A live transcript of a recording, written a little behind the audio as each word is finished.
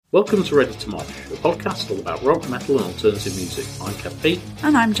Welcome to Ready to Mosh, a podcast all about rock, metal and alternative music. I'm Kev P.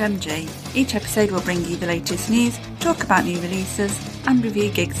 And I'm Gem G. Each episode will bring you the latest news, talk about new releases, and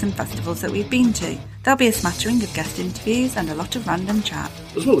review gigs and festivals that we've been to. There'll be a smattering of guest interviews and a lot of random chat.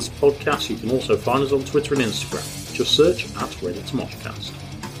 As well as the podcast, you can also find us on Twitter and Instagram. Just search at Ready to Moshcast.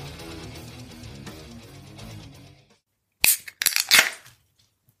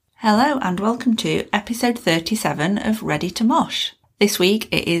 Hello and welcome to episode 37 of Ready to Mosh. This week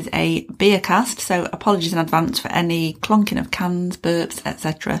it is a beer cast, so apologies in advance for any clonking of cans, burps,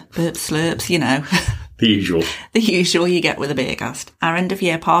 etc. Burps, slurps, you know. The usual. The usual you get with a beer cast. Our end of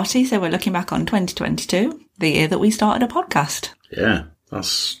year party, so we're looking back on 2022, the year that we started a podcast. Yeah,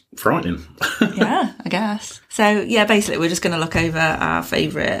 that's frightening. Yeah, I guess. So yeah, basically we're just going to look over our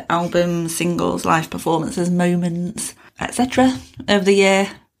favourite albums, singles, live performances, moments, etc. of the year.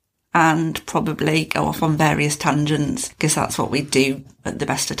 And probably go off on various tangents, because that's what we do at the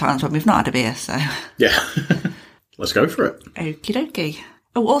best of times when we've not had a beer, so... Yeah. Let's go for it. Okie dokie.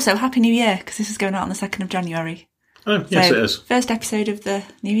 Oh, also, Happy New Year, because this is going out on the 2nd of January. Oh, yes, it is. First episode of the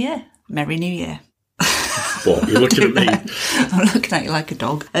new year. Merry New Year. What, you're looking at me? I'm looking at you like a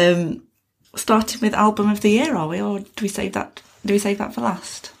dog. Starting with Album of the Year, are we? Or do we save that for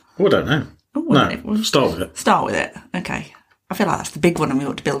last? Oh, I don't know. Ooh, no, start with it. Start with it, okay. I feel like that's the big one and we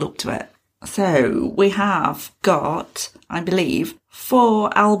ought to build up to it. So we have got, I believe, 4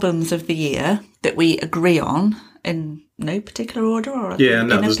 albums of the year that we agree on in no particular order, or yeah,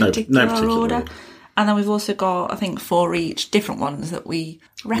 no, there's no particular order. And then we've also got, I think, 4 each different ones that we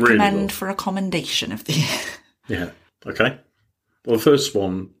recommend really for a commendation of the year. Yeah, okay. Well, the first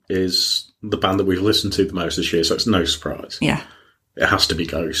one is the band that we've listened to the most this year, so it's no surprise. Yeah. It has to be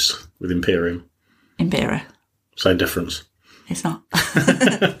Ghost with Imperium. Impera. Same difference. It's not.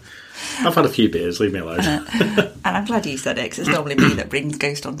 I've had a few beers, leave me alone. And I'm glad you said it, because it's normally me that brings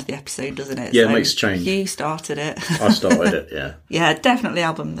Ghost onto the episode, doesn't it? Yeah, so it makes a change. You started it. I started it, yeah. Yeah, definitely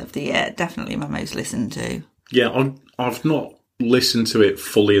album of the year. Definitely my most listened to. Yeah, I've not listened to it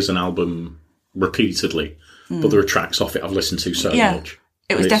fully as an album repeatedly, but there are tracks off it I've listened to so much.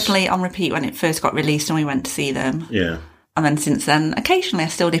 It was definitely on repeat when it first got released and we went to see them. Yeah. And then since then, occasionally I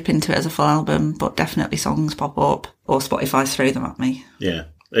still dip into it as a full album, but definitely songs pop up or Spotify throw them at me. Yeah.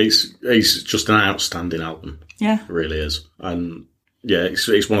 It's just an outstanding album. Yeah. It really is. And yeah,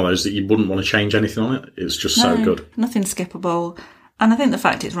 it's one of those that you wouldn't want to change anything on it. It's just so good. Nothing skippable. And I think the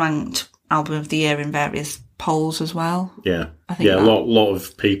fact it's ranked album of the year in various polls as well. Yeah. I think a lot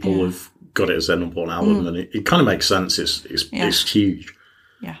of people have got it as their number one album, and it kind of makes sense. It's huge.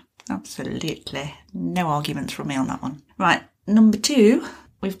 Yeah, absolutely. No arguments from me on that one. Right, number 2,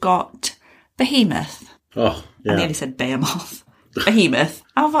 we've got Behemoth. Oh, yeah. I nearly said Behemoth. Behemoth.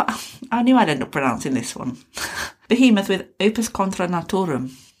 I knew I'd end up pronouncing this one. Behemoth with Opus Contra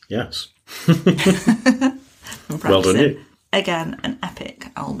Naturam. Yes. Well done, you. Again, an epic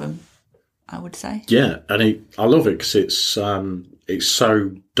album, I would say. Yeah, and I love it because it's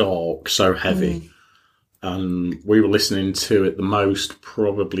so dark, so heavy. And we were listening to it the most,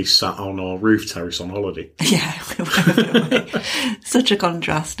 probably sat on our roof terrace on holiday. Yeah, such a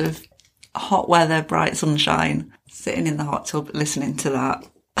contrast of hot weather, bright sunshine, sitting in the hot tub listening to that.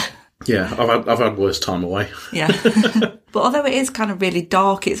 Yeah, I've had worse time away. Yeah. But although it is kind of really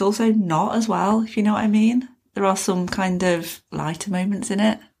dark, it's also not as well, if you know what I mean. There are some kind of lighter moments in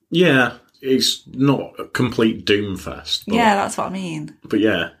it. Yeah, it's not a complete doomfest. Yeah, that's what I mean. But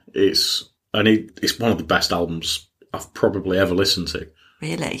yeah, it's one of the best albums I've probably ever listened to.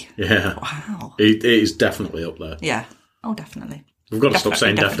 Really? Yeah. Wow. It is definitely up there. Yeah. Oh, definitely. We've got to stop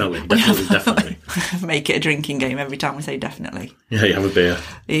saying definitely. Definitely. Make it a drinking game every time we say definitely. Yeah, you have a beer.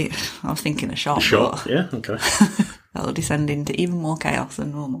 I was thinking a shot. A shot? Yeah, okay. That'll descend into even more chaos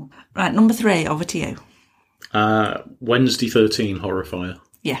than normal. Right, number 3, over to you. Wednesday 13, Horrifier.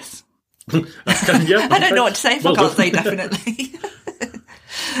 Yes. Yeah, I don't know what to say if I can't say definitely.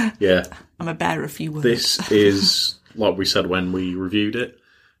 Yeah. I'm a bearer of few words. This is, like we said when we reviewed it,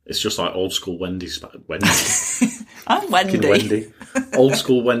 it's just like old school Wendy's. I'm Wendy. Wendy. Old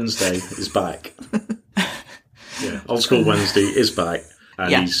school Wednesday is back. Yeah, old school Wednesday is back.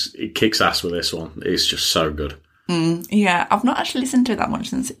 And he kicks ass with this one. It's just so good. Yeah, I've not actually listened to it that much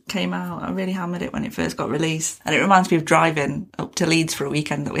since it came out. I really hammered it when it first got released. And it reminds me of driving up to Leeds for a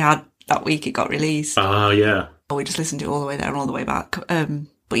weekend that we had that week it got released. Ah, yeah. We just listened to it all the way there and all the way back.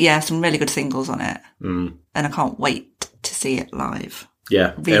 But yeah, some really good singles on it. And I can't wait to see it live.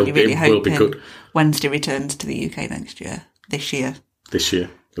 Yeah, really it hoping will be good. Wednesday returns to the UK this year. This year,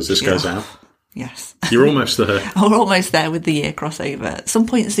 because this goes out. Yes. You're almost there. We're almost there with the year crossover. At some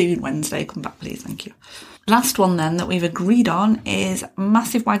point soon, Wednesday. Come back, please. Thank you. Last one, then, that we've agreed on is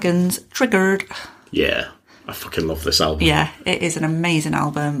Massive Wagons, Triggered. Yeah. I fucking love this album. Yeah, it is an amazing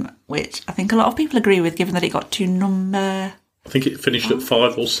album, which I think a lot of people agree with, given that it got to number... I think it finished at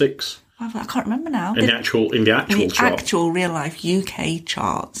 5 or 6. I can't remember now. In the actual chart. Actual real-life UK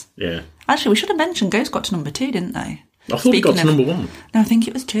charts. Yeah. Actually, we should have mentioned Ghost got to number 2, didn't they? I thought it got to number 1. No, I think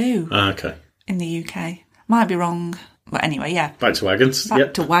it was 2. Okay. In the UK. Might be wrong. But anyway, yeah. Back to Wagons.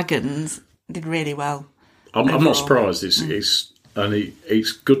 Back to Wagons. Did really well. I'm not surprised.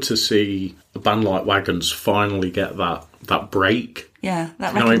 It's good to see a band like Wagons finally get that break. Yeah,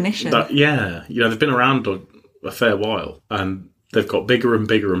 that recognition. They've been around a fair while, and they've got bigger and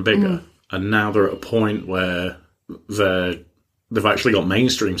bigger and bigger, and now they're at a point where they've actually got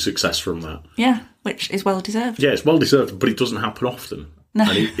mainstream success from that. Yeah, which is well deserved. Yeah, it's well deserved, but it doesn't happen often. No.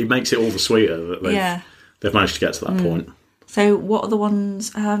 And it makes it all the sweeter that they've managed to get to that point. So what other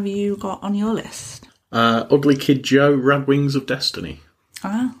ones have you got on your list? Ugly Kid Joe, Rad Wings of Destiny.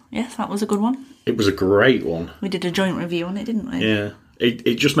 Ah, yes, that was a good one. It was a great one. We did a joint review on it, didn't we? Yeah.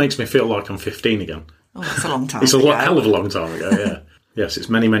 It just makes me feel like I'm 15 again. Oh, that's a long time It's ago. a hell of a long time ago, yeah. Yes, it's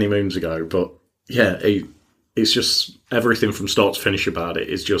many, many moons ago, but yeah, it's just everything from start to finish about it.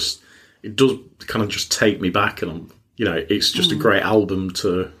 It does kind of just take me back, and it's just a great album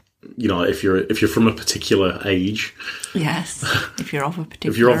to, if you're from a particular age. Yes, if you're of a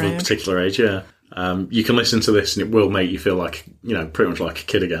particular age, yeah. You can listen to this and it will make you feel like, pretty much like a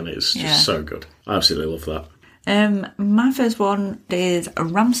kid again. It's just so good. I absolutely love that. My first one is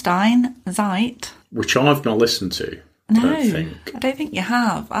Rammstein, Zeit. Which I've not listened to. No, I don't think you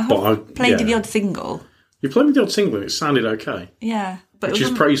have. I have played the odd single. You played with the odd single and it sounded okay. Yeah. Which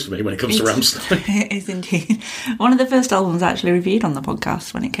is praise for me when it comes to Rammstein. It is indeed. One of the first albums I actually reviewed on the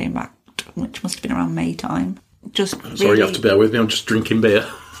podcast when it came back, which must have been around May time. Sorry, you have to bear with me, I'm just drinking beer.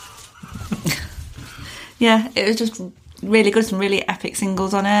 Yeah, it was just really good, some really epic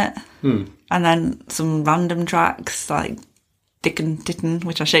singles on it. And then some random tracks like Dickon Titten,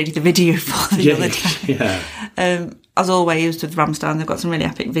 which I showed you the video for the other day. Yeah. As always with Rammstein, they've got some really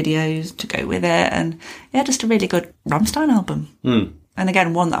epic videos to go with it. And yeah, just a really good Rammstein album. And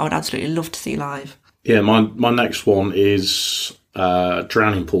again, one that I would absolutely love to see live. Yeah, my next one is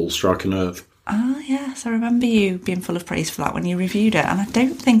Drowning Pool, Strike a Nerve. Ah, yes, I remember you being full of praise for that when you reviewed it, and I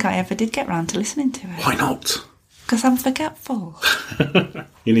don't think I ever did get round to listening to it. Why not? Because I'm forgetful.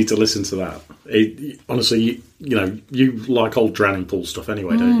 You need to listen to that. Honestly, you like old Drowning Pool stuff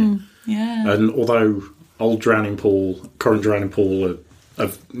anyway, don't you? Yeah. And although old Drowning Pool, current Drowning Pool, they're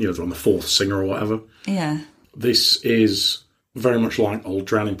on the 4th singer or whatever. Yeah. This is very much like old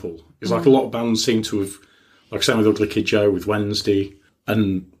Drowning Pool. It's like a lot of bands seem to have, like same with Ugly Kid Joe, with Wednesday.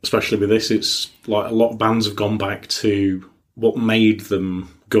 And especially with this, it's like a lot of bands have gone back to what made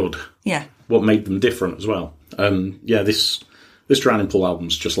them good. Yeah. What made them different as well. This Drowning Pool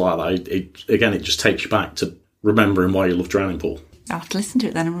album's just like that. It just takes you back to remembering why you love Drowning Pool. I'll have to listen to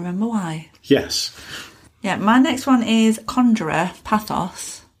it then and remember why. Yes. Yeah, my next one is Conjurer,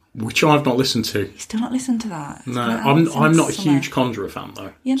 Pathos. Which I've not listened to. You still not listened to that? No, I'm not a huge Conjurer fan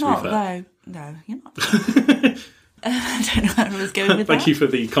though. You're not though. No, you're not. I don't know where I was going with that. Thank you for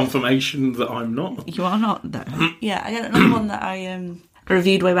the confirmation that I'm not. You are not, though. Yeah, I got another one that I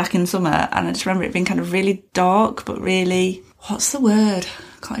reviewed way back in summer, and I just remember it being kind of really dark, but really... What's the word?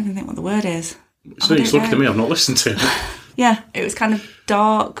 I can't even think what the word is. So you're looking at me, I've not listened to it. Yeah, it was kind of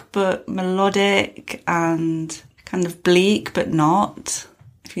dark, but melodic, and kind of bleak, but not,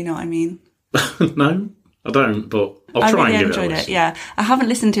 if you know what I mean. No, I don't, but I'll try and give it a listen. Yeah, I haven't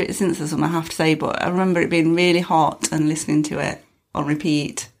listened to it since the summer, I have to say, but I remember it being really hot and listening to it on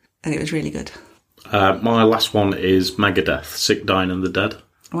repeat, and it was really good. My last one is Megadeth, Sick, Dying and the Dead.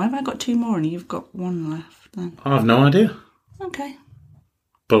 Why have I got 2 more and you've got 1 left then? I have no idea. Okay.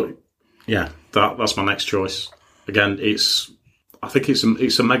 But yeah, that's my next choice. Again, I think it's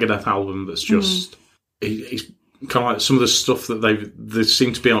a Megadeth album that's just it's kind of like some of the stuff that they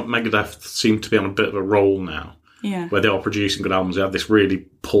seem to be on. Megadeth seem to be on a bit of a roll now. Yeah. Where they are producing good albums. They have this really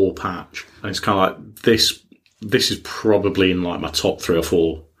poor patch, and it's kind of like this. This is probably in like my top 3 or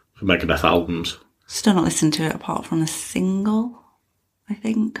 4 for Megadeth albums. Still not listened to it apart from the single, I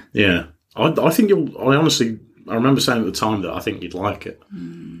think. Yeah, I think you'll. I remember saying at the time that I think you'd like it.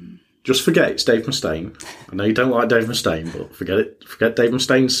 Just forget it's Dave Mustaine. I know you don't like Dave Mustaine, but forget it. Forget Dave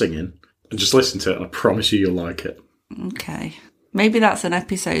Mustaine singing and just listen to it, and I promise you'll like it. Okay. Maybe that's an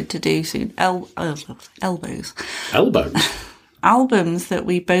episode to do soon. Elbows. Elbows? Albums that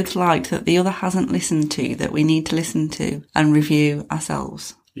we both liked that the other hasn't listened to that we need to listen to and review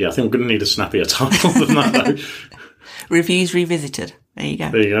ourselves. Yeah, I think we're going to need a snappier title than that, though. Reviews Revisited. There you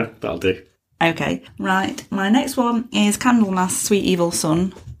go. There you go. That'll do. Okay, right. My next one is Candlemas Sweet Evil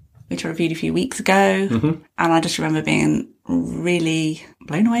Sun, which I reviewed a few weeks ago. And I just remember being really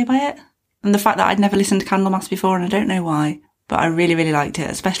blown away by it. And the fact that I'd never listened to Candlemas before, and I don't know why, but I really, really liked it,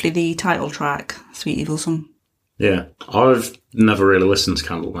 especially the title track, Sweet Evil Sun. Yeah. I've never really listened to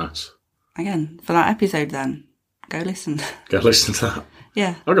Candlemas. Again, for that episode then, go listen. Go listen to that.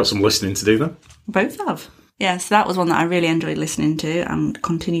 Yeah. I've got some listening to do then. Both have. Yeah, so that was one that I really enjoyed listening to and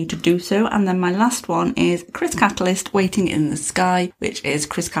continue to do so. And then my last one is Chris Catalyst, Waiting in the Sky, which is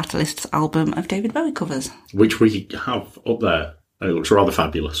Chris Catalyst's album of David Bowie covers. Which we have up there. And it looks rather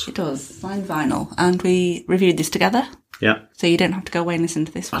fabulous. It does, signed vinyl. And we reviewed this together. Yeah. So you don't have to go away and listen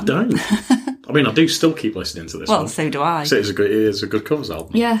to this one. I don't. I mean, I do still keep listening to this one. Well, so do I. So it is a good covers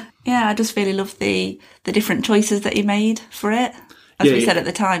album. Yeah, I just really love the different choices that he made for it. As we said at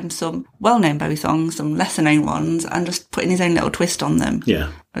the time, some well-known Bowie songs, some lesser-known ones, and just putting his own little twist on them. Yeah.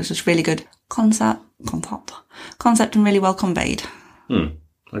 It was just really good concept and really well conveyed. I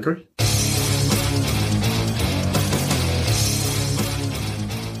agree.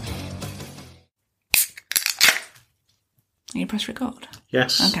 You press record?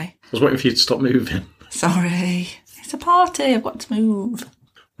 Yes. Okay. I was waiting for you to stop moving. Sorry. It's a party. I've got to move.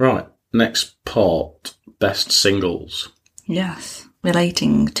 Right. Next part. Best singles. Yes.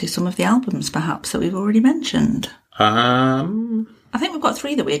 Relating to some of the albums, perhaps, that we've already mentioned. I think we've got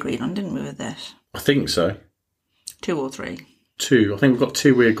 3 that we agreed on, didn't we, with this? I think so. 2 or 3? 2. I think we've got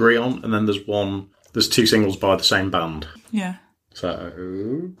 2 we agree on, and then there's 2 singles by the same band. Yeah.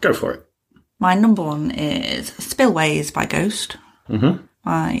 So, go for it. My number 1 is Spillways by Ghost.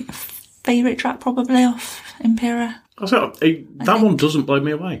 My favourite track, probably, off Impera. That one doesn't blow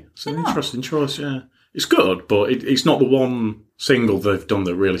me away. It's an interesting choice, yeah. It's good, but it's not the one single they've done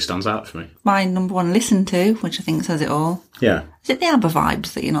that really stands out for me. My number 1 listen to, which I think says it all. Yeah. Is it the ABBA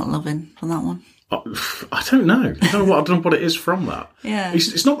vibes that you're not loving from that one? I don't know. I don't know what it is from that. Yeah.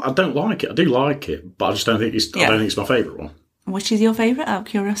 It's not. I don't like it. I do like it, but I just don't think it's. I don't think it's my favourite one. Which is your favourite, out of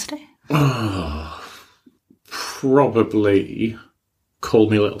curiosity? Probably Call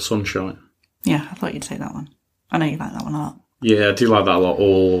Me Little Sunshine. Yeah, I thought you'd say that one. I know you like that one a lot. Yeah, I do like that a lot.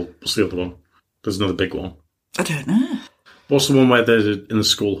 Or what's the other one? There's another big one. I don't know. What's the one where they're in the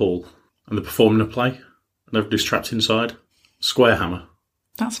school hall and they're performing a play and everybody's trapped inside? Square Hammer.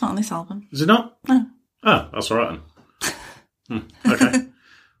 That's not on this album. Is it not? No. Oh, that's all right then. Okay.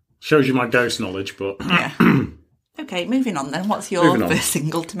 Shows you my Ghost knowledge, but... Yeah. Okay, moving on then. What's your first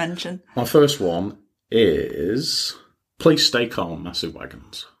single to mention? My first one is Please Stay Calm, Massive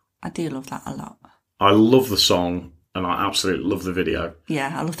Wagons. I do love that a lot. I love the song and I absolutely love the video.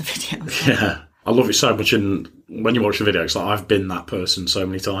 Yeah, I love the video. Yeah. I love it so much, and when you watch the video, it's like I've been that person so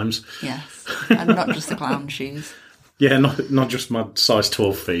many times. Yes, and not just the clown shoes. Yeah, not just my size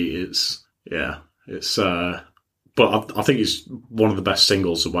 12 feet. But I think it's one of the best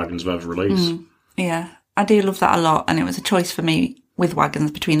singles that Wagons have ever released. Yeah, I do love that a lot, and it was a choice for me with Wagons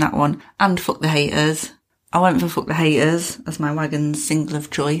between that one and Fuck the Haters. I went for Fuck the Haters as my Wagons single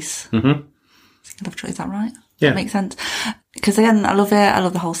of choice. Single of choice, is that right? Yeah. That makes sense. Because again, I love it. I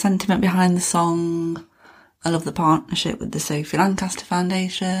love the whole sentiment behind the song. I love the partnership with the Sophie Lancaster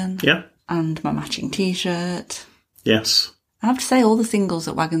Foundation. Yeah. And my matching T-shirt. Yes. I have to say, all the singles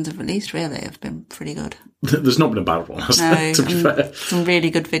that Wagons have released really have been pretty good. There's not been a bad one, has there, to be fair. Some really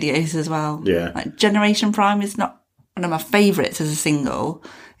good videos as well. Yeah. Like Generation Prime is not one of my favourites as a single.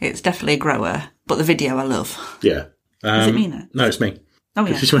 It's definitely a grower, but the video I love. Yeah. Is it me now? No, it's me. Oh,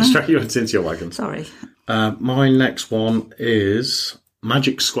 yeah. You went into your Wagon. Sorry. My next one is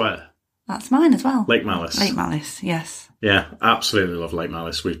Magic Square. That's mine as well. Lake Malice. Lake Malice, yes. Yeah, absolutely love Lake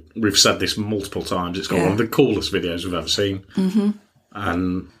Malice. We've said this multiple times. It's got one of the coolest videos we've ever seen. Mm-hmm.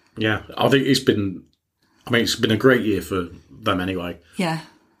 And yeah, I think it's been a great year for them anyway. Yeah.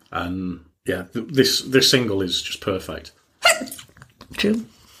 And yeah, this single is just perfect. True.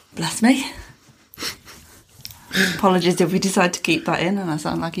 Bless me. Apologies if we decide to keep that in and I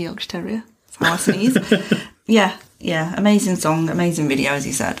sound like a Yorkshire Terrier. That's how I sneeze. Yeah. Amazing song, amazing video, as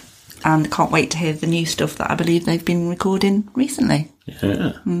you said. And can't wait to hear the new stuff that I believe they've been recording recently.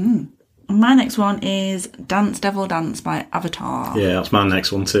 Yeah. My next one is Dance Devil Dance by Avatar. Yeah, that's my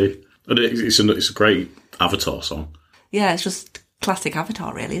next one too. It's a great Avatar song. Yeah, it's just classic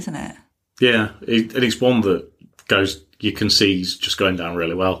Avatar, really, isn't it? Yeah, and it's one that you can see he's just going down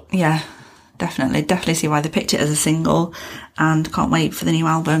really well. Yeah, definitely see why they picked it as a single, and can't wait for the new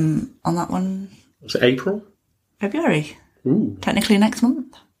album on that one. Was it April? February. Ooh. Technically next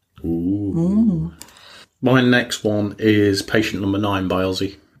month. Ooh. My next one is Patient Number 9 by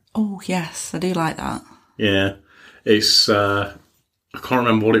Ozzy. Oh, yes, I do like that. Yeah. It's, I can't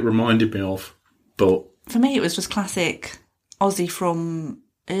remember what it reminded me of, but... For me, it was just classic Ozzy from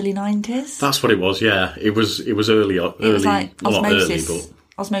early 90s. That's what it was, yeah. It was early. It was like well, Osmosis, not early, but...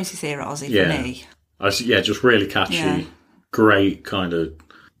 Osmosis era Ozzy for me. Just really catchy. Yeah. Great kind of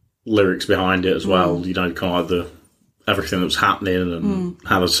lyrics behind it as well. You know, kind of like everything that was happening and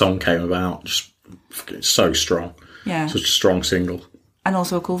how the song came about. Just so strong. Yeah. Such a strong single. And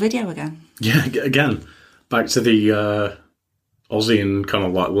also a cool video again. Yeah, again, back to the Ozzy and kind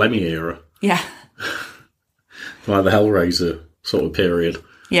of like Lemmy era. Yeah. Like the Hellraiser sort of period.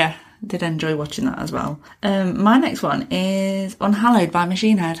 Yeah, did enjoy watching that as well. My next one is Unhallowed by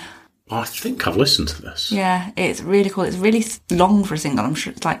Machine Head. I think I've listened to this. Yeah, it's really cool. It's really long for a single. I'm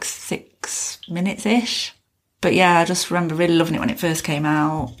sure it's like 6 minutes-ish. But yeah, I just remember really loving it when it first came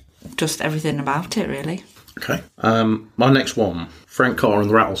out. Just everything about it, really. Okay. My next one, Frank Carter and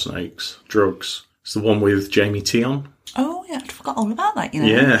the Rattlesnakes, Drugs. It's the one with Jamie T on. Oh, yeah, I forgot all about that, you know.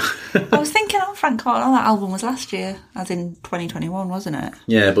 Yeah. I was thinking, Frank Carter, that album was last year, as in 2021, wasn't it?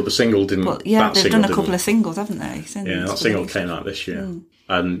 Yeah, but the single didn't... But yeah, they've done a couple of singles, haven't they? Since yeah, that single came out this year.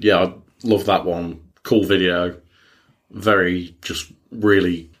 And yeah, I love that one. Cool video. Very, just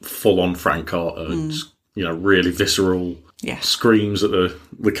really full-on Frank Carter. Just, you know, really visceral. Yeah. Screams at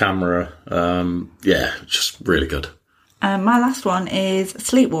the camera. Yeah, just really good. My last one is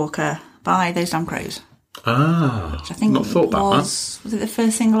Sleepwalker by Those Damn Crows. Ah, which I think not thought about that. Was it the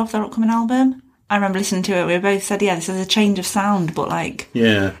first single off their upcoming album? I remember listening to it. We both said, yeah, this is a change of sound, but like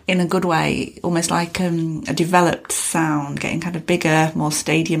in a good way, almost like a developed sound, getting kind of bigger, more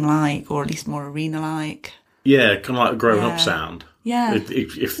stadium-like, or at least more arena-like. Yeah, kind of like a grown-up sound. Yeah,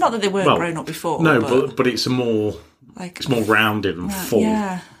 if not that they weren't grown up before. No, but it's more rounded and full.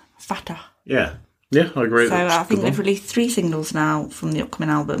 Yeah, fatter. Yeah, I agree. So I think they've released 3 singles now from the upcoming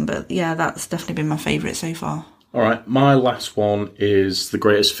album, but yeah, that's definitely been my favourite so far. All right, my last one is The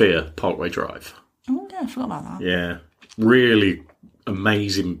Greatest Fear, Parkway Drive. Oh yeah, I forgot about that. Yeah, really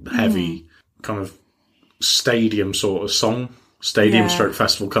amazing, heavy, kind of stadium sort of song. Stroke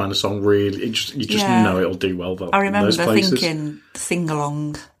festival kind of song. Really, you just know it'll do well. I remember thinking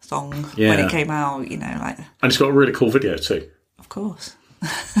sing-along song when it came out, you know, like... And it's got a really cool video too. Of course.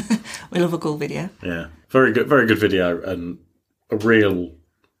 We love a cool video. Yeah. Very good video, and a real...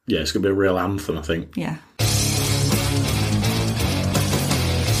 Yeah, it's going to be a real anthem, I think. Yeah.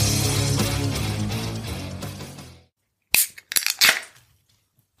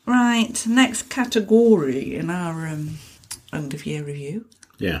 Right, next category in our end-of-year review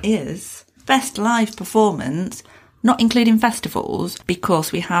is Best Live Performance, not including festivals,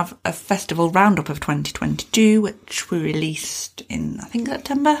 because we have a festival roundup of 2022, which we released in, I think,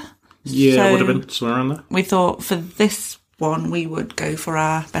 September. Yeah, so it would have been somewhere around there. We thought for this one we would go for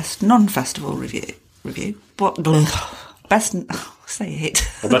our best non-festival review. What? Best... Oh, say it.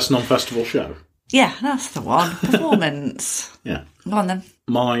 Our best non-festival show. Yeah, that's the one. Performance. Yeah. Go on then.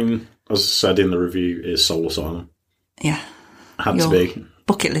 Mine, as I said in the review, is Soul Asylum. Yeah. Had to be.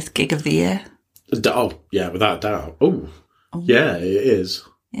 Bucket list gig of the year. Oh, yeah, without a doubt. Oh, yeah, it is.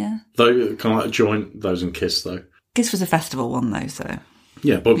 Yeah. Though, kind of like joint those and Kiss, though. Kiss was a festival one, though, so...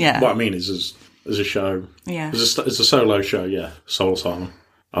 Yeah, but what I mean is as a show... Yeah. As a solo show, yeah, Soul Asylum.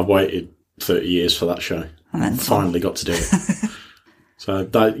 I waited 30 years for that show. And then finally got to do it. So,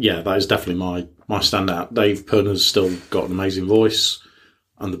 that is definitely my standout. Dave Purner's still got an amazing voice,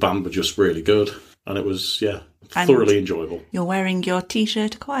 and the band were just really good. And it was, thoroughly enjoyable. You're wearing your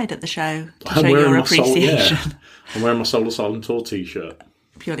T-shirt acquired at the show to show your appreciation. I'm wearing my Soul Asylum Tour T-shirt.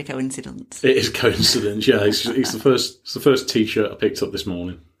 Purely coincidence. It is coincidence, yeah. It's the first T-shirt I picked up this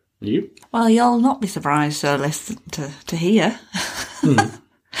morning. And you? Well, you'll not be surprised to hear.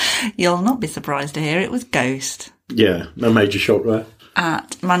 You'll not be surprised to hear it was Ghost. Yeah, no major shock there.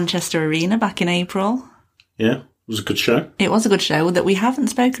 At Manchester Arena back in April. Yeah, it was a good show. It was a good show that we haven't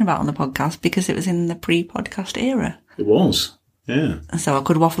spoken about on the podcast because it was in the pre-podcast era. It was, yeah. So I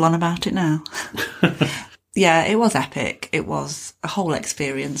could waffle on about it now. Yeah, it was epic. It was a whole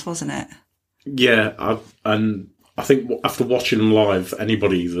experience, wasn't it? Yeah, and I think after watching them live,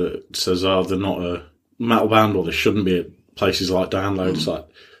 anybody that says, they're not a metal band or they shouldn't be at places like Download, it's like,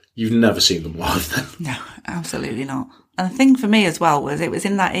 you've never seen them live then. No, absolutely not. And the thing for me as well was it was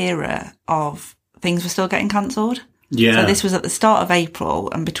in that era of things were still getting cancelled. Yeah. So this was at the start of April,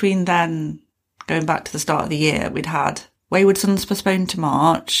 and between then, going back to the start of the year, we'd had Wayward Sons postponed to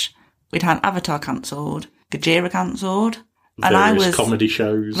March, we'd had Avatar cancelled, Gojira cancelled, and various comedy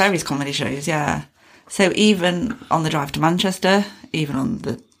shows. Various comedy shows, yeah. So even on the drive to Manchester, even on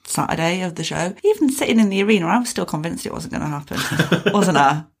the Saturday of the show. Even sitting in the arena, I was still convinced it wasn't going to happen, wasn't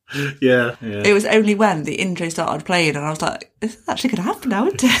I? Yeah. It was only when the intro started playing and I was like, this is actually going to happen now,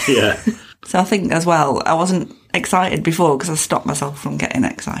 isn't it? Yeah. So I think as well, I wasn't excited before because I stopped myself from getting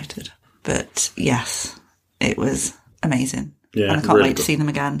excited. But yes, it was amazing. Yeah, and I can't really wait to good. see them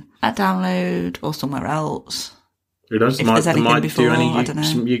again at Download or somewhere else. Who knows? If They there's anything might before, do I don't know.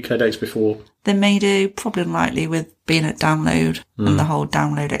 some UK dates before. They may do, probably unlikely with being at Download and the whole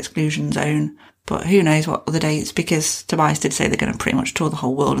Download exclusion zone. But who knows what other dates, because Tobias did say they're going to pretty much tour the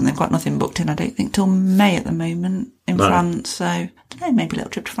whole world and they've got nothing booked in, I don't think, till May at the moment in France. So, I don't know, maybe a little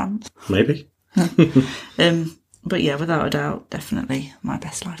trip to France. Maybe. But yeah, without a doubt, definitely my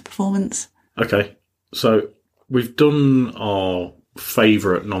best live performance. Okay. So we've done our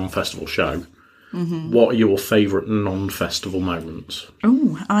favourite non-festival show. Mm-hmm. What are your favourite non-festival moments?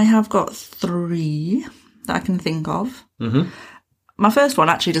 Oh, I have got 3 that I can think of. Mm-hmm. My first one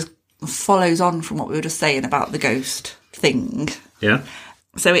actually just follows on from what we were just saying about the ghost thing. Yeah.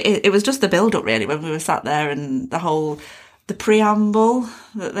 So it was just the build-up, really, when we were sat there and the preamble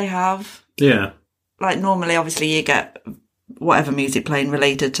that they have. Yeah. Like, normally, obviously, you get whatever music playing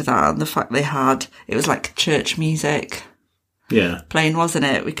related to that, and the fact it was like church music playing, wasn't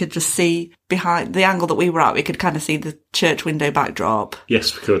it? We could just see behind the angle that we were at, we could kind of see the church window backdrop.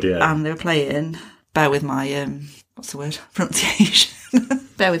 Yes, we could, yeah. And they were playing, bear with my, what's the word? Pronunciation.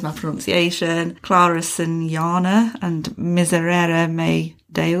 Bear with my pronunciation. Clara Signana and Miserere Me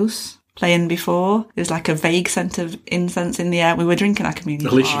Deus playing before. There was like a vague scent of incense in the air. We were drinking our communion.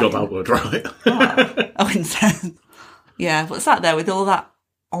 At least you got that word right. Oh, incense. Yeah, but sat there with all that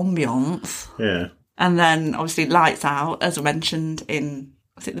ambience. Yeah. And then obviously lights out, as I mentioned in,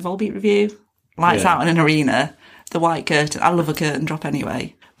 was it the Volbeat review? Lights out in an arena, the white curtain. I love a curtain drop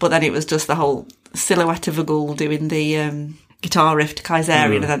anyway. But then it was just the whole silhouette of a ghoul doing the guitar riff to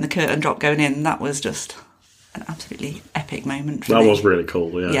Kaiserian and then the curtain drop going in. That was just an absolutely epic moment for me. That was really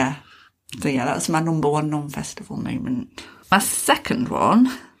cool, yeah. Yeah. So yeah, that's my number 1 non-festival moment. My second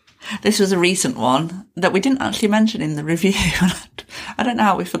one, this was a recent one that we didn't actually mention in the review. I don't know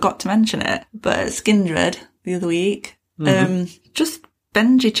how we forgot to mention it, but at Skindred the other week, just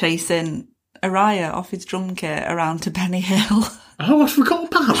Benji chasing Araya off his drum kit around to Benny Hill. Oh, I forgot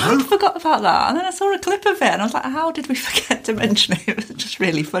about that. I forgot about that. And then I saw a clip of it and I was like, how did we forget to mention it? It was just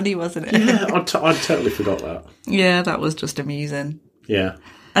really funny, wasn't it? Yeah, I totally forgot that. Yeah, that was just amusing. Yeah.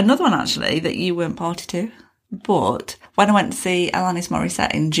 Another one, actually, that you weren't party to, but when I went to see Alanis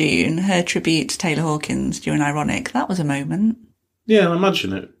Morissette in June, her tribute to Taylor Hawkins during Ironic, that was a moment. Yeah, I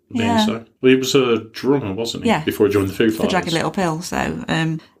imagine it being so. Well, he was a drummer, wasn't he? Yeah. Before he joined the Foo Fighters. The Jagged Little Pill. So,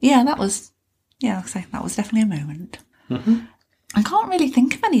 yeah, that was, like I say, that was definitely a moment. Mm-hmm. I can't really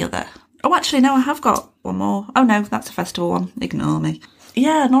think of any other. Oh, actually, no, I have got one more. Oh, no, that's a festival one. Ignore me.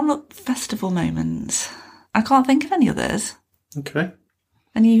 Yeah, non-festival moments. I can't think of any others. Okay.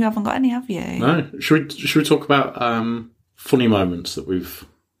 And you haven't got any, have you? No. Should we talk about funny moments that we've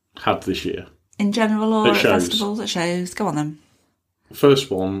had this year? In general or At at shows. festivals, at shows? Go on then.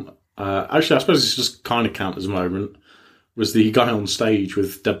 First one, actually, I suppose this just kind of count as a moment, was the guy on stage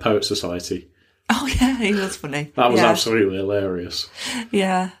with Dead Poets Society. Oh, yeah, he was funny. That was yeah. absolutely hilarious.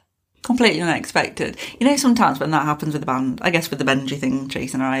 Yeah. Completely unexpected. You know, sometimes when that happens with the band, I guess with the Benji thing,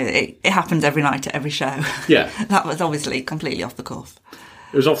 Jason and I, it happens every night at every show. Yeah. That was obviously completely off the cuff.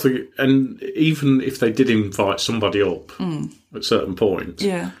 It was off the... And even if they did invite somebody up at certain points,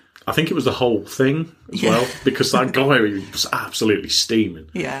 Yeah. I think it was the whole thing as well, because that guy was absolutely steaming.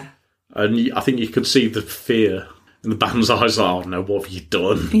 Yeah. And I think you could see the fear in the band's eyes. Oh, no, what have you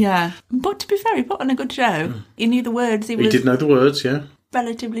done? Yeah. But to be fair, he put on a good show. He knew the words. He He did know the words, yeah,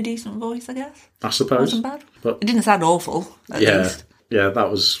 relatively decent voice, I guess. I suppose. Wasn't bad. But It didn't sound awful, at least. yeah,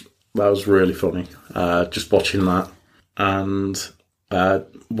 that was really funny. Just watching that, and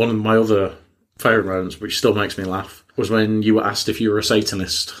one of my other favourite moments, which still makes me laugh, was when you were asked if you were a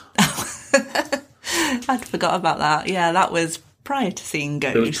Satanist. I'd forgot about that. Yeah, that was prior to seeing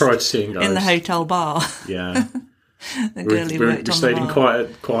Ghost. It was prior to seeing Ghost. In the hotel bar. Yeah. The girl who worked we on stayed the in bar.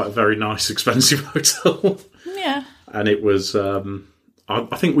 quite a very nice, expensive hotel. Yeah. And it was,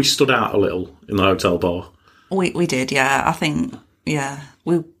 I think we stood out a little in the hotel bar. We did, yeah. I think, yeah,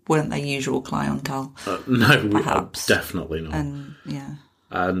 we weren't their usual clientele. No, Perhaps. Definitely not. And, yeah.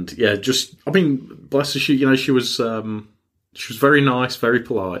 And yeah, just, I mean, bless her, she was very nice, very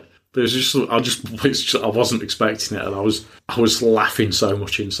polite. But it was I wasn't expecting it, and I was laughing so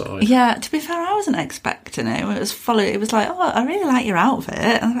much inside. Yeah, to be fair, I wasn't expecting it. It was like, oh, I really like your outfit.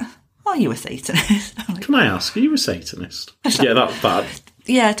 And I'm like, oh, you a Satanist? I'm like, Can I ask, are you a Satanist? Yeah, that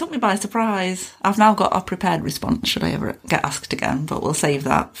Yeah, it took me by surprise. I've now got a prepared response should I ever get asked again, but we'll save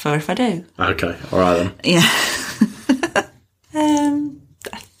that for if I do. Okay, all right then. Yeah.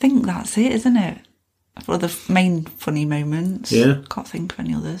 I think that's it, isn't it? For the main funny moments. Yeah. Can't think of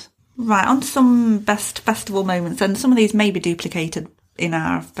any others. Right, on to some best festival moments, and some of these may be duplicated in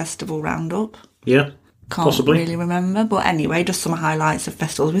our festival roundup. Yeah, Can't possibly. really remember, but anyway, just some highlights of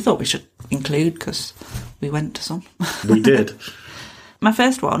festivals we thought we should include because we went to some. We did. My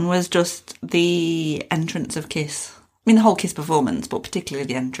first one was just the entrance of Kiss. I mean, the whole Kiss performance, but particularly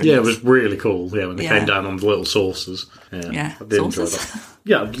the entrance. Yeah, it was really cool. Yeah, when they Yeah. came down on the little saucers. Yeah, I did enjoy saucers. that.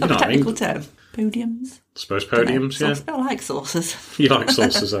 Yeah, you Is know that a what I mean. technical term? Podiums? I suppose podiums. No, Yeah, I still like saucers. you like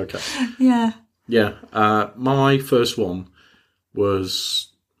saucers, okay. Yeah. Yeah, my first one was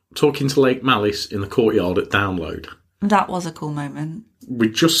talking to Lake Malice in the courtyard at Download. That was a cool moment. We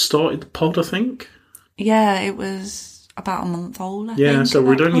just started the pod, I think. Yeah, it was about a month old, I Yeah, think, so at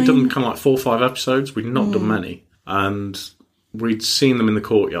we'd that only point. done kind of like 4 or 5 episodes. We'd not done many. And we'd seen them in the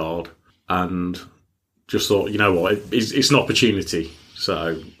courtyard and just thought, you know what, it's an opportunity.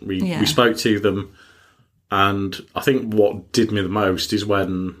 So we spoke to them. And I think what did me the most is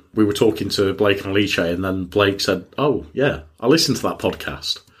when we were talking to Blake and Alice, and then Blake said, "Oh, yeah, I listened to that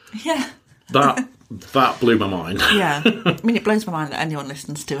podcast." Yeah. That blew my mind. Yeah. I mean, it blows my mind that anyone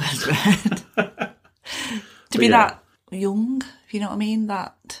listens to us. But to be yeah. that young, if you know what I mean,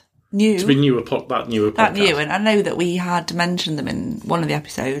 that new. To be newer podcast. That new, and I know that we had mentioned them in one of the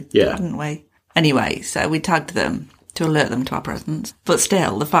episodes, Yeah. hadn't we? Anyway, so we tagged them to alert them to our presence. But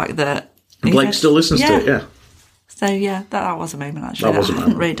still, the fact that... Blake still listens to it, yeah. So, yeah, that was a moment, actually. That was a I moment.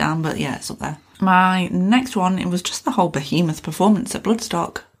 didn't write it down, but yeah, it's up there. My next one, it was just the whole Behemoth performance at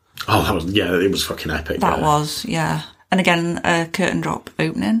Bloodstock. Oh, it was fucking epic. That yeah. was, yeah. And again, a curtain drop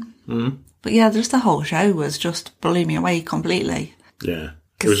opening. Mm. But yeah, just the whole show was just blew me away completely. Yeah.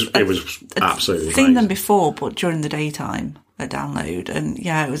 It was absolutely I'd seen amazing. them before, but during the daytime at Download. And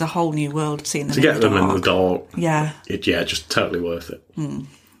yeah, it was a whole new world seeing them To get them in the dark, Yeah. just totally worth it.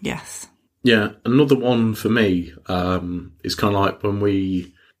 Yes. Yeah, another one for me is kind of like when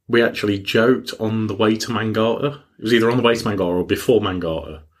we actually joked on the way to Mangata. It was either on the way to Mangata or before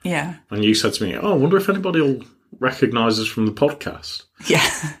Mangata. Yeah. And you said to me, "Oh, I wonder if anybody will recognise us from the podcast." Yeah.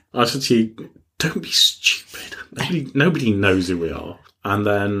 I said to you, "Don't be stupid. Nobody knows who we are." And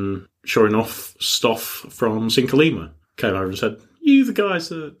then, sure enough, Stoff from Sinkalima came over and said, "You the guys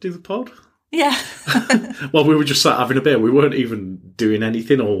that do the pod?" Yeah. Well, we were just sat having a beer. We weren't even doing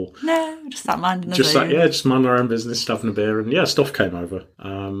anything or... No, just that minding Just mind our own business, just having a beer. And yeah, Stoff came over.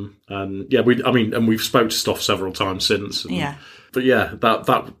 And yeah, we've spoke to Stoff several times since. And, Yeah. But yeah,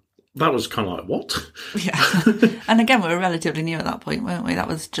 that was kind of like, what? Yeah. And again, we were relatively new at that point, weren't we? That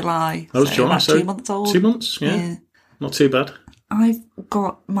was July. That was July, about so 2 months old. 2 months, yeah. Not too bad. I've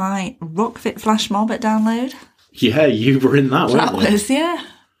got my Rockfit flash mob at Download. Yeah, you were in that, weren't you?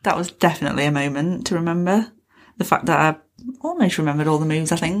 That was definitely a moment to remember. The fact that I almost remembered all the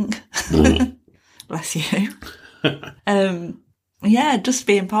moves, I think. Bless you. Yeah, just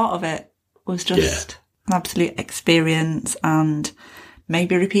being part of it was just an absolute experience and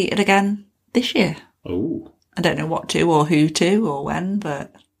maybe repeated again this year. Oh. I don't know what to or who to or when,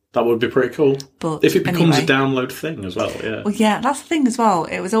 but... That would be pretty cool. But if it becomes anyway. a download thing as well, yeah. Well, yeah, that's the thing as well.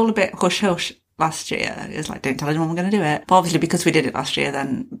 It was all a bit hush-hush last year. It was like, don't tell anyone we're going to do it. But obviously, because we did it last year,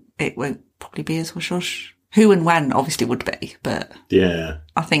 then it won't probably be as hush-hush. Who and when, obviously, would be. But Yeah.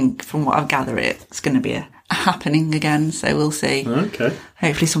 I think, from what I've gathered, it's going to be a happening again. So we'll see. Okay.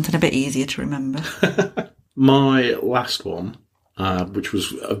 Hopefully something a bit easier to remember. My last one, which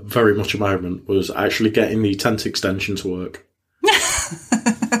was very much a moment, was actually getting the tent extension to work.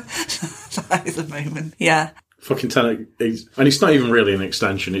 That is a moment. Yeah. Fucking tent, and it's not even really an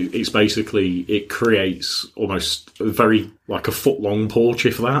extension. It's basically, it creates almost a like a foot long porch,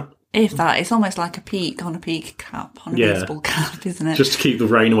 if that. If that, it's almost like a peak on a peak cap, on a baseball cap, isn't it? Just to keep the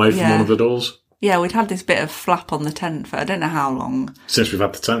rain away from one of the doors. Yeah, we'd had this bit of flap on the tent for I don't know how long. Since we've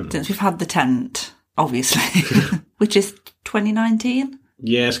had the tent. Since we've had the tent, obviously. Which is 2019?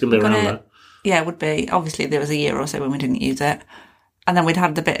 Yeah, it's going to be around there. Yeah, it would be. Obviously, there was a year or so when we didn't use it. And then we'd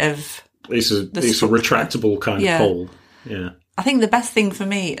had the bit of... It's a retractable kind of pole. Yeah. I think the best thing for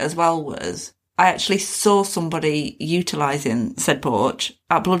me as well was I actually saw somebody utilising said porch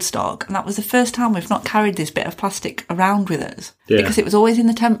at Bloodstock, and that was the first time we've not carried this bit of plastic around with us. Yeah. Because it was always in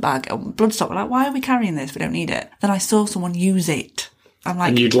the tent bag. And Bloodstock were like, why are we carrying this? We don't need it. Then I saw someone use it. I'm like...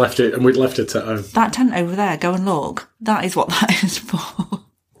 And you'd left it, and we'd left it at home. That tent over there, go and look. That is what that is for.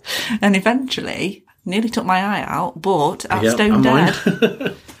 And eventually, nearly took my eye out, but at Stone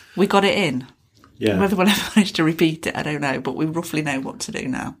Dead, we got it in. Yeah. Whether we'll ever manage to repeat it, I don't know, but we roughly know what to do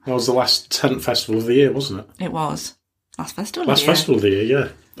now. That was the last tent festival of the year, wasn't it? It was. Last festival Last festival of the year, yeah.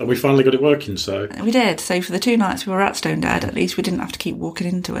 And we finally got it working, so... We did. So for the 2 nights we were at Stone Dead, at least we didn't have to keep walking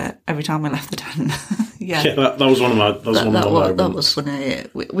into it every time we left the tent. Yeah, that was one of my moments. That was funny.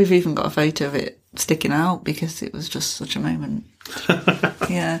 We've even got a photo of it sticking out because it was just such a moment.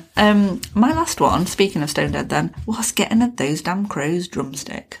 Yeah. My last one, speaking of Stone Dead then, was getting a Those Damn Crows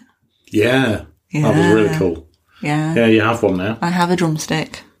drumstick. Yeah. That was really cool. Yeah. Yeah, you have one now. I have a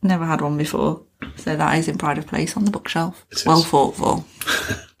drumstick. Never had one before. So that is in pride of place on the bookshelf. It is. Well fought for.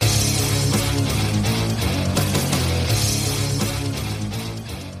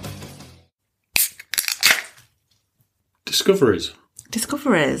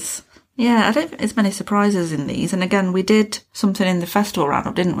 Discoveries. Yeah, I don't think there's many surprises in these. And again, we did something in the festival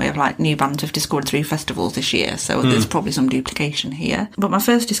roundup, didn't we? Of like new bands have discovered through festivals this year. So there's probably some duplication here. But my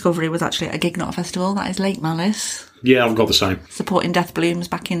first discovery was actually at a gig, not a festival. That is Lake Malice. Yeah, I've got the same. Supporting Death Blooms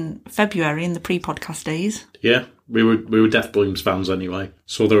back in February in the pre-podcast days. Yeah, we were Death Blooms fans anyway.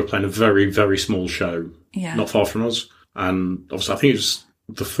 So they were playing a very, very small show not far from us. And obviously I think it was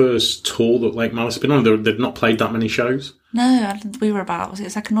the first tour that Lake Malice had been on. They'd not played that many shows. No, we were about, was it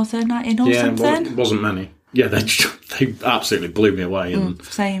second or third night in or something? Yeah, it wasn't many. Yeah, they absolutely blew me away. And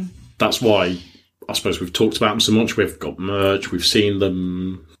same. That's why I suppose we've talked about them so much. We've got merch. We've seen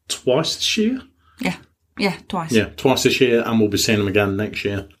them twice this year. Yeah, twice. Yeah, twice this year, and we'll be seeing them again next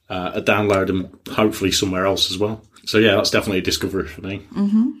year at Download and hopefully somewhere else as well. So yeah, that's definitely a discovery for me.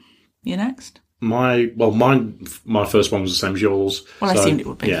 Mm-hmm. You next? My first one was the same as yours. Well, I assumed it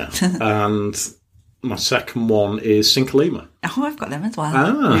would be. Yeah, and my second one is Sinkalima. Oh, I've got them as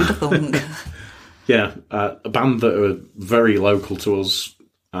well. Beautiful. Yeah, a band that are very local to us,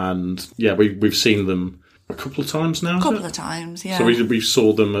 and yeah, we've seen them a couple of times now. A couple of times, yeah. So we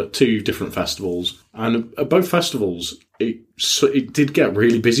saw them at 2 different festivals, and at both festivals, it did get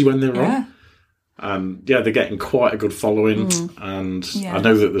really busy when they were on. And yeah, they're getting quite a good following, and I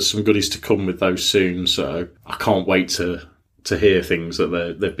know that there's some goodies to come with those soon. So I can't wait to hear things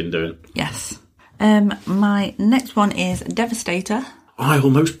that they've been doing. Yes. My next one is Devastator. I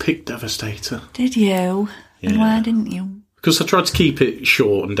almost picked Devastator. Did you? Yeah. And why didn't you? Because I tried to keep it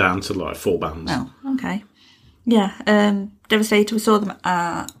short and down to like 4 bands. Oh, okay. Yeah, Devastator, we saw them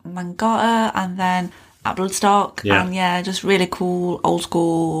at Mangata and then at Bloodstock. Yeah. And yeah, just really cool, old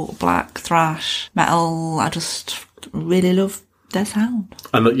school, black, thrash, metal. I just really love their sound.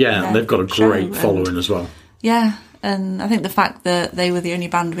 And they've got a great following as well. Yeah, and I think the fact that they were the only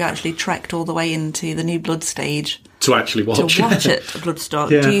band we actually trekked all the way into the New Blood stage to actually watch it at Bloodstock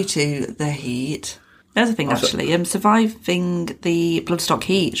due to the heat. There's a thing, actually. Surviving the Bloodstock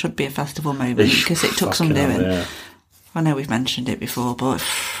heat should be a festival moment because it took some doing. Yeah. I know we've mentioned it before, but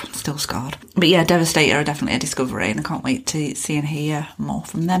I'm still scarred. But yeah, Devastator are definitely a discovery, and I can't wait to see and hear more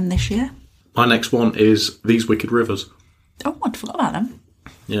from them this year. My next one is These Wicked Rivers. Oh, I'd forgot about them.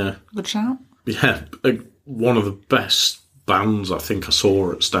 Yeah. Good shout. Yeah, one of the best bands I think I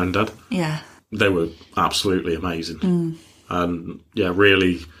saw at Stone Dead. Yeah. They were absolutely amazing. And yeah,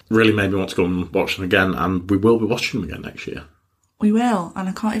 really made me want to go and watch them again, and we will be watching them again next year. We will, and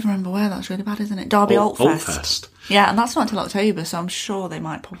I can't even remember where. That's really bad, isn't it? Derby Altfest. Yeah, and that's not until October, so I'm sure they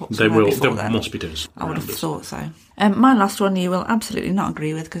might pop up They will. They then. Must be doing something. I would have thought so. My last one you will absolutely not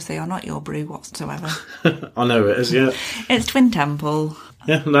agree with because they are not your brew whatsoever. I know it is, yeah. It's Twin Temple.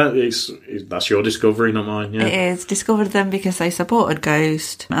 Yeah, that's your discovery, not mine. Yeah. It is. Discovered them because they supported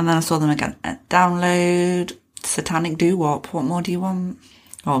Ghost, and then I saw them again at Download, Satanic Doo-Wop. What more do you want?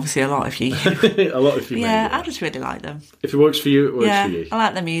 Obviously, a lot of you. A lot of you. Yeah, I just really like them. If it works for you, it works for you. I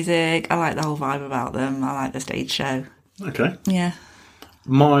like the music. I like the whole vibe about them. I like the stage show. Okay. Yeah.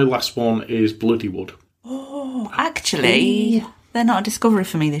 My last one is Bloody Wood. Oh, actually, they're not a discovery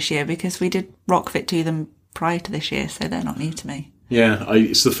for me this year because we did rock fit to them prior to this year, so they're not new to me. Yeah,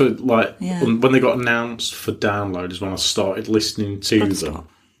 it's the first, when they got announced for Download is when I started listening to them.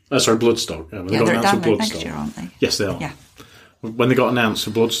 Bloodstock. Yeah, when they got they're announced at Download next year, aren't they? Yes, they are. Yeah. When they got announced for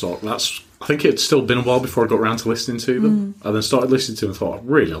Bloodstock, I think it had still been a while before I got around to listening to them. I then started listening to them and thought, I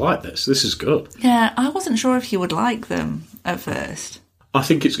really like this. This is good. Yeah, I wasn't sure if you would like them at first. I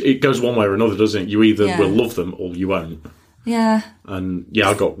think it goes one way or another, doesn't it? You either will love them or you won't. Yeah. And yeah,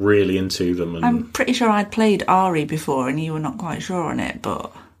 I got really into them. And I'm pretty sure I'd played Ari before and you were not quite sure on it,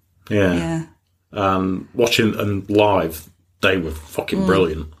 but... Yeah. Watching them live, they were fucking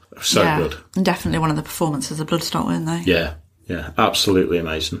brilliant. So good. And definitely one of the performances of Bloodstock, weren't they? Yeah, absolutely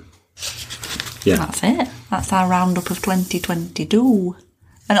amazing. Yeah. That's it. That's our roundup of 2022.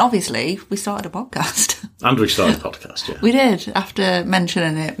 And obviously, we started a podcast. And we started a podcast, yeah. We did, after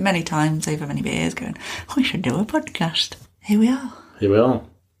mentioning it many times over many years, going, we should do a podcast. Here we are. Here we are.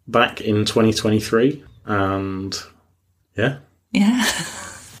 Back in 2023. And yeah. Yeah.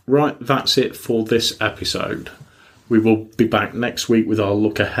 Right, that's it for this episode. We will be back next week with our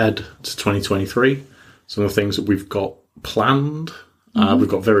look ahead to 2023. Some of the things that we've got planned. We've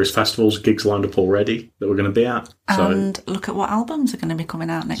got various festivals, gigs lined up already that we're going to be at. And look at what albums are going to be coming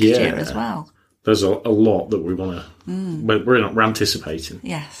out next year as well. There's a lot that we want to... We're anticipating.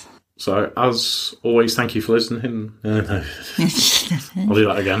 Yes. So, as always, thank you for listening. I'll do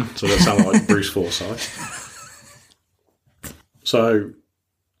that again, so that sound like Bruce Forsyth. So,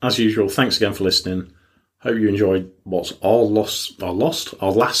 as usual, thanks again for listening. Hope you enjoyed what's our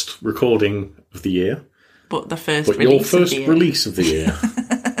last recording of the year. But the first release of the year.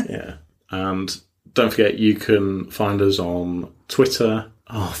 Yeah. And don't forget, you can find us on Twitter.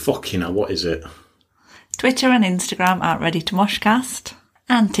 Oh, fucking hell, what is it? Twitter and Instagram at Ready to Moshcast.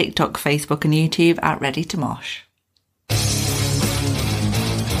 And TikTok, Facebook and YouTube at Ready to Mosh.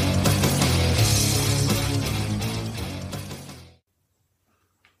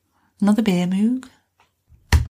 Another beer moog.